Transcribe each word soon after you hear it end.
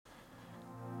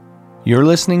You're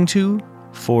listening to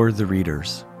For the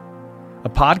Readers, a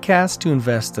podcast to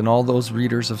invest in all those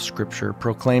readers of Scripture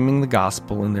proclaiming the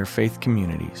gospel in their faith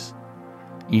communities.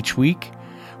 Each week,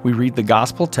 we read the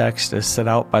gospel text as set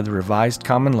out by the Revised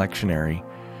Common Lectionary,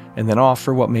 and then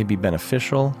offer what may be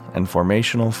beneficial and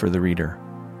formational for the reader.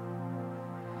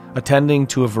 Attending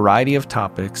to a variety of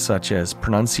topics such as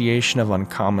pronunciation of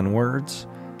uncommon words,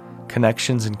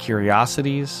 connections and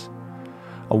curiosities,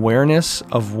 awareness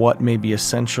of what may be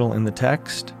essential in the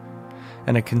text,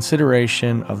 and a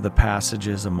consideration of the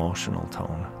passage's emotional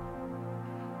tone.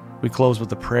 We close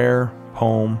with a prayer,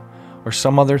 poem, or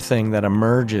some other thing that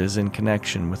emerges in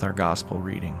connection with our gospel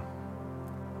reading.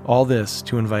 All this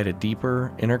to invite a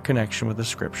deeper inner connection with the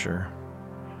Scripture,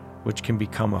 which can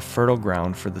become a fertile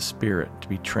ground for the Spirit to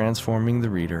be transforming the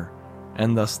reader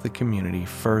and thus the community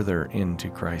further into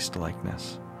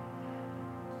Christ-likeness.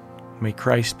 May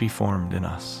Christ be formed in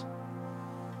us.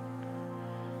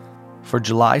 For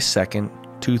July 2nd,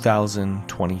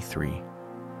 2023,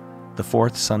 the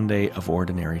fourth Sunday of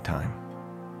Ordinary Time.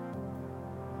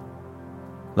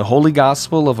 The Holy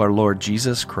Gospel of our Lord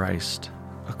Jesus Christ,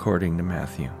 according to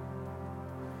Matthew.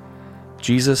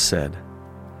 Jesus said,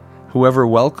 "Whoever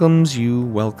welcomes you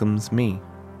welcomes me,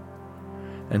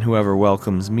 and whoever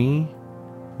welcomes me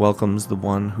welcomes the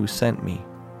one who sent me.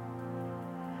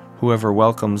 Whoever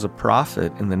welcomes a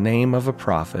prophet in the name of a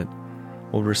prophet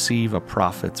will receive a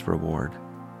prophet's reward.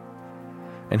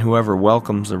 And whoever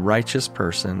welcomes a righteous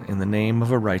person in the name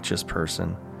of a righteous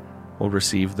person will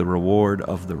receive the reward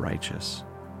of the righteous.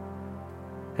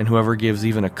 And whoever gives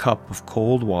even a cup of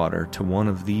cold water to one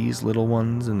of these little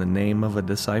ones in the name of a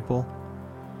disciple,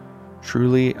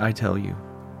 truly I tell you,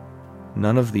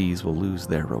 none of these will lose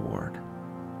their reward."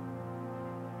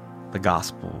 The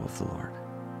Gospel of the Lord.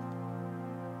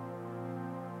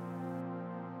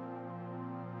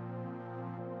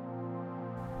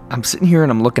 I'm sitting here and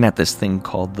I'm looking at this thing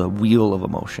called the Wheel of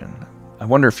Emotion. I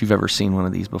wonder if you've ever seen one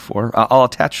of these before. I'll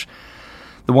attach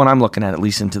the one I'm looking at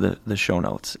least into the show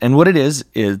notes. And what it is,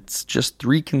 it's just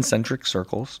 3 concentric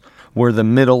circles where the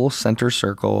middle center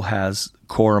circle has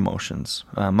core emotions.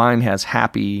 Mine has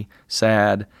happy,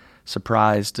 sad,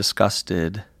 surprised,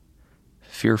 disgusted,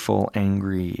 fearful,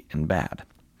 angry, and bad.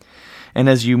 And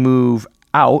as you move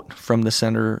out from the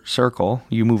center circle,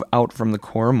 you move out from the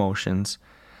core emotions.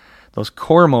 Those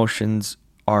core emotions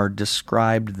are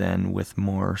described then with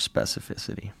more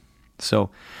specificity.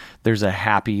 So there's a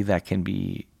happy that can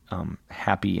be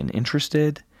happy and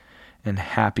interested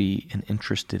happy and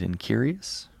interested and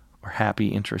curious, or happy,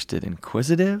 interested,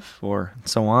 inquisitive, or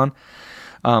so on.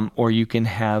 Or you can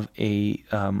have a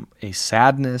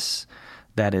sadness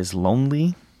that is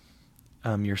lonely.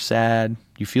 You're sad.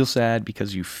 You feel sad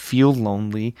because you feel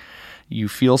lonely. You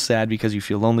feel sad because you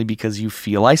feel lonely because you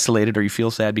feel isolated, or you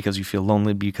feel sad because you feel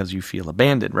lonely because you feel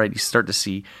abandoned, right? You start to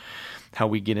see how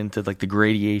we get into like the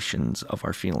gradations of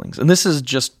our feelings. And this is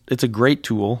it's a great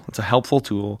tool. It's a helpful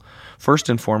tool, first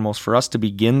and foremost, for us to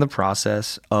begin the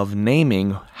process of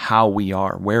naming how we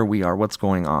are, where we are, what's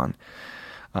going on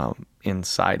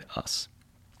inside us.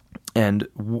 And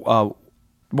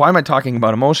why am I talking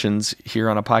about emotions here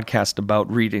on a podcast about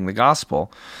reading the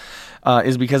gospel?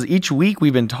 Is because each week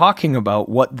we've been talking about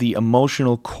what the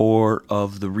emotional core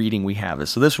of the reading we have is.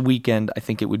 So this weekend, I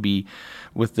think it would be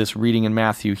with this reading in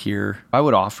Matthew here, I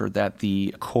would offer that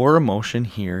the core emotion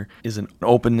here is an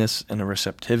openness and a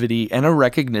receptivity and a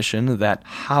recognition that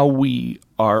how we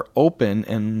are open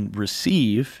and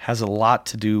receive has a lot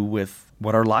to do with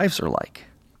what our lives are like,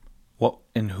 what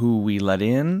and who we let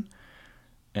in,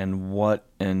 and what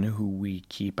and who we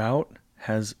keep out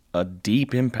has a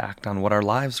deep impact on what our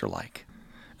lives are like.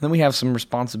 And then we have some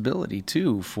responsibility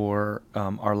too for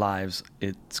our lives.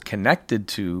 It's connected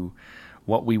to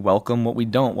what we welcome, what we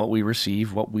don't, what we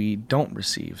receive, what we don't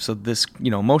receive. So this,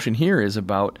 emotion here is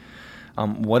about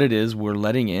what it is we're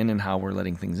letting in and how we're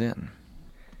letting things in.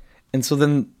 And so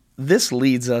then this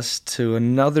leads us to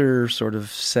another sort of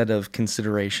set of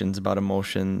considerations about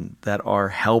emotion that are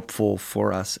helpful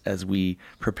for us as we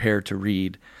prepare to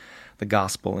read the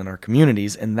gospel in our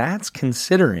communities, and that's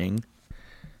considering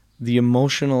the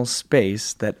emotional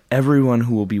space that everyone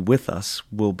who will be with us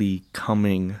will be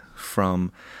coming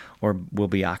from or will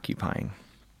be occupying.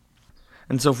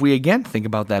 And so if we again think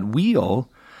about that wheel,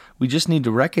 we just need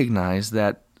to recognize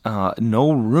that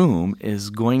no room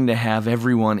is going to have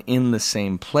everyone in the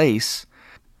same place,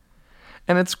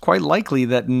 and it's quite likely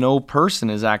that no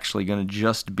person is actually going to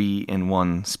just be in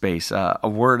one space. A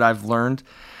word I've learned,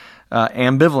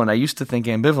 ambivalent. I used to think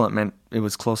ambivalent meant it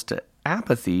was close to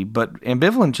apathy, but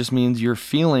ambivalent just means you're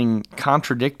feeling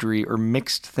contradictory or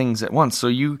mixed things at once. So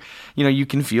you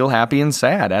can feel happy and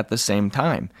sad at the same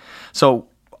time. So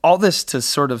all this to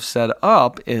sort of set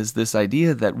up is this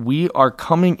idea that we are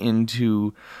coming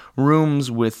into rooms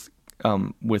with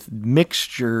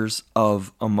mixtures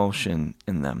of emotion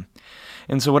in them.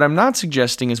 And so what I'm not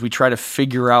suggesting is we try to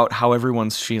figure out how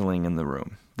everyone's feeling in the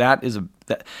room.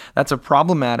 That's a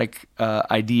problematic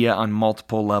idea on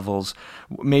multiple levels.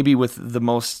 Maybe with the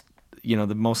most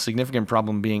significant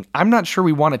problem being, I'm not sure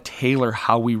we want to tailor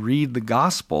how we read the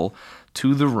gospel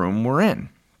to the room we're in.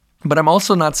 But I'm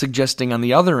also not suggesting on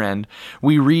the other end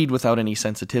we read without any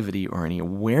sensitivity or any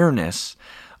awareness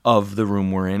of the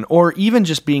room we're in, or even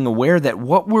just being aware that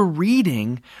what we're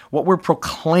reading, what we're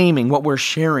proclaiming, what we're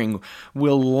sharing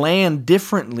will land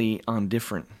differently on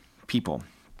different people.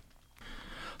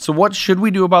 So what should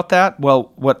we do about that?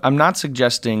 Well, what I'm not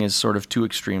suggesting is sort of two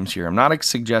extremes here. I'm not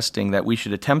suggesting that we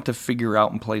should attempt to figure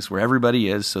out a place where everybody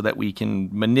is so that we can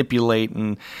manipulate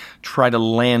and try to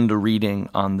land a reading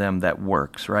on them that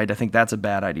works, right? I think that's a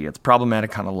bad idea. It's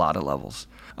problematic on a lot of levels.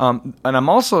 And I'm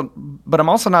also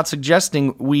not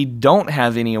suggesting we don't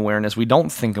have any awareness. We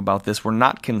don't think about this. We're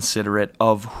not considerate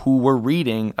of who we're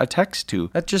reading a text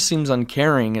to. That just seems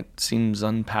uncaring. It seems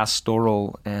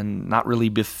unpastoral and not really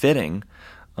befitting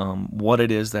what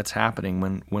it is that's happening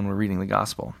when we're reading the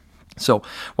gospel. So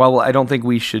while I don't think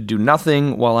we should do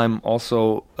nothing, while I'm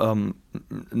also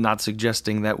not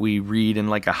suggesting that we read in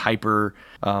like a hyper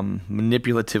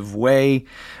manipulative way,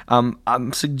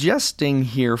 I'm suggesting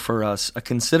here for us a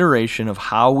consideration of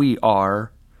how we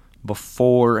are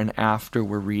before and after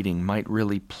we're reading might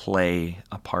really play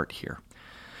a part here.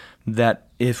 That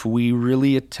if we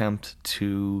really attempt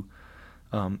to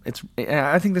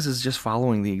I think this is just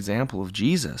following the example of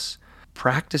Jesus,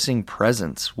 practicing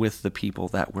presence with the people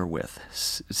that we're with,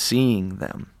 seeing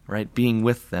them, right? Being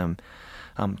with them,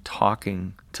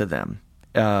 talking to them,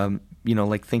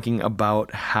 like thinking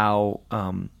about how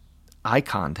eye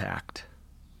contact,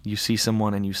 you see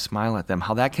someone and you smile at them,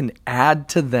 how that can add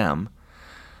to them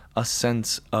a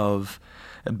sense of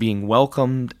being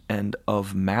welcomed and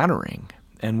of mattering.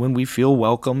 And when we feel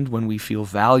welcomed, when we feel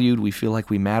valued, we feel like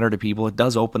we matter to people, it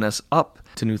does open us up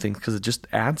to new things because it just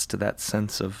adds to that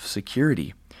sense of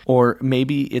security. Or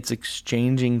maybe it's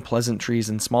exchanging pleasantries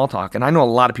and small talk. And I know a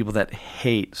lot of people that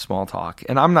hate small talk,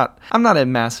 and I'm not a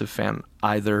massive fan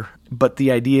either. But the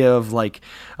idea of like,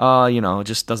 it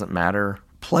just doesn't matter.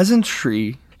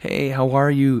 Pleasantry, hey, how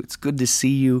are you? It's good to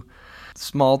see you.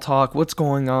 Small talk, what's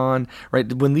going on,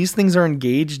 right? When these things are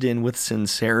engaged in with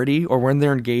sincerity, or when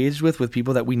they're engaged with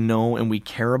people that we know and we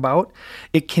care about,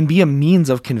 it can be a means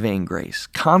of conveying grace.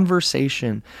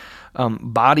 Conversation,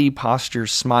 body posture,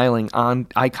 smiling,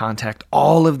 eye contact,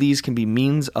 all of these can be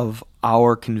means of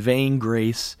our conveying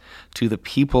grace to the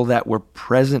people that we're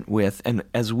present with. And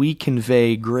as we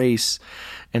convey grace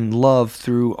and love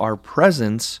through our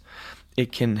presence,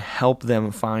 it can help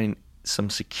them find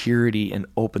some security and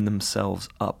open themselves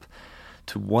up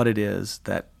to what it is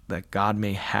that God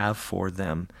may have for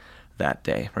them that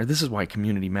day. Right? This is why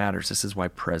community matters. This is why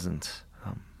presence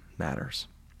matters.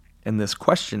 And this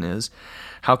question is,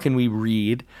 how can we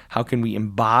read? How can we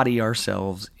embody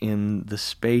ourselves in the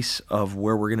space of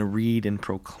where we're going to read and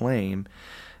proclaim?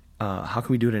 How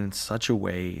can we do it in such a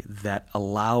way that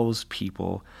allows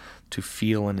people to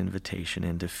feel an invitation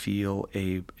and to feel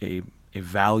a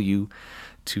value,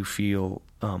 to feel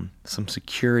some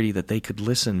security that they could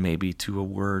listen maybe to a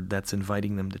word that's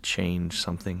inviting them to change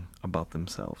something about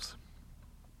themselves.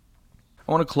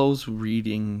 I want to close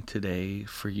reading today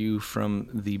for you from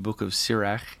the book of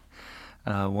Sirach,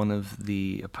 one of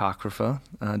the Apocrypha.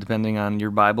 Depending on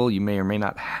your Bible, you may or may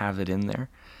not have it in there.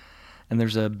 And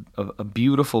there's a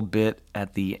beautiful bit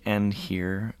at the end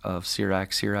here of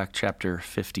Sirach chapter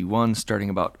 51, starting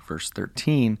about verse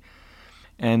 13.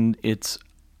 And it's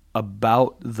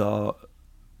about the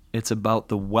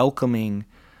welcoming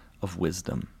of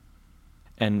wisdom.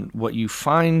 And what you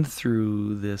find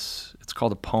through this, it's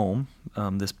called a poem,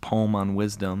 this poem on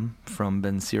wisdom from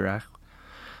Ben Sirach.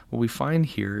 What we find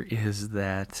here is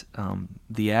that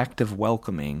the act of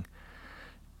welcoming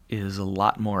is a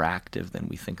lot more active than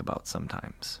we think about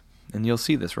sometimes. And you'll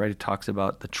see this, right? It talks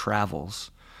about the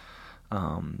travels,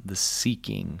 the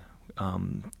seeking,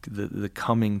 the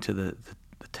coming to the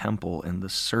temple and the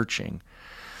searching.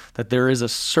 That there is a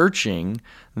searching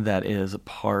that is a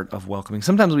part of welcoming.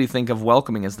 Sometimes we think of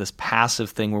welcoming as this passive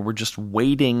thing where we're just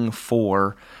waiting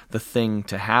for the thing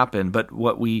to happen. But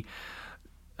what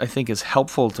I think is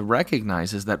helpful to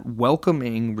recognize is that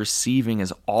welcoming, receiving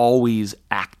is always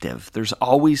active. There's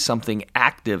always something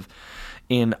active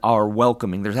in our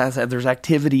welcoming. There's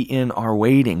activity in our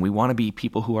waiting. We want to be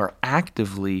people who are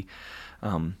actively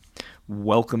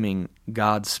welcoming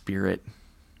God's Spirit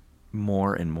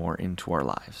more and more into our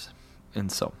lives.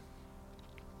 And so,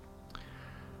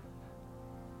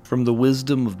 from the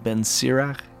wisdom of Ben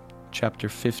Sirach, chapter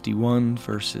 51,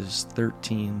 verses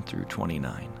 13 through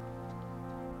 29.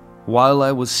 While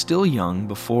I was still young,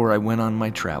 before I went on my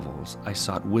travels, I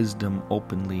sought wisdom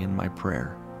openly in my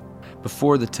prayer.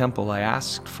 Before the temple I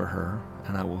asked for her,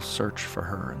 and I will search for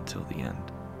her until the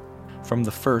end. From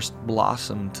the first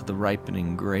blossom to the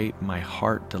ripening grape, my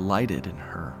heart delighted in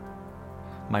her.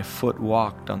 My foot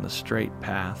walked on the straight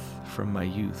path. From my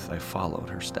youth I followed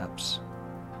her steps.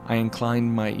 I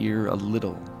inclined my ear a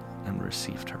little and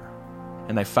received her.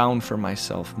 And I found for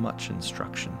myself much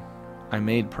instruction. I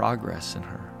made progress in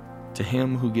her. To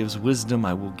him who gives wisdom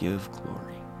I will give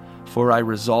glory. For I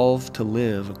resolved to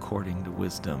live according to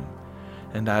wisdom,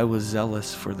 and I was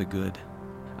zealous for the good.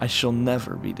 I shall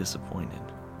never be disappointed.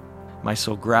 My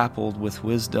soul grappled with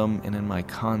wisdom, and in my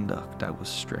conduct I was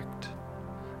strict.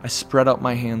 I spread out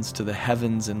my hands to the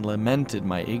heavens and lamented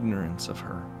my ignorance of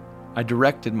her. I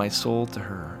directed my soul to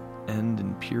her, and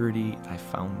in purity I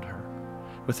found her.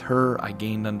 With her I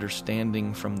gained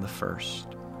understanding from the first.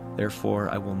 Therefore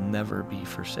I will never be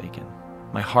forsaken.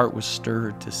 My heart was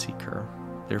stirred to seek her.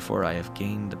 Therefore I have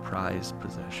gained a prized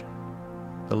possession.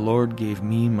 The Lord gave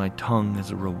me my tongue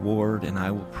as a reward, and I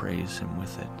will praise him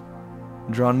with it.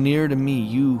 Draw near to me,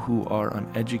 you who are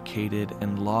uneducated,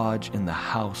 and lodge in the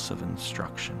house of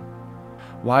instruction.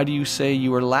 Why do you say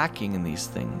you are lacking in these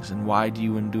things, and why do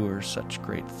you endure such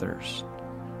great thirst?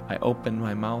 I opened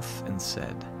my mouth and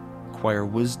said, acquire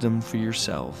wisdom for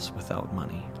yourselves without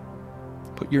money.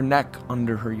 Put your neck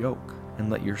under her yoke, and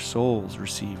let your souls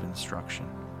receive instruction.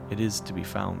 It is to be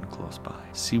found close by.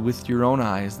 See with your own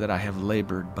eyes that I have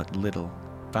labored but little,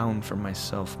 found for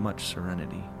myself much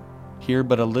serenity. Hear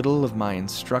but a little of my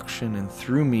instruction, and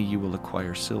through me you will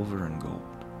acquire silver and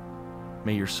gold.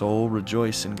 May your soul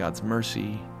rejoice in God's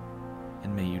mercy,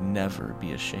 and may you never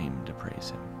be ashamed to praise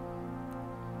him.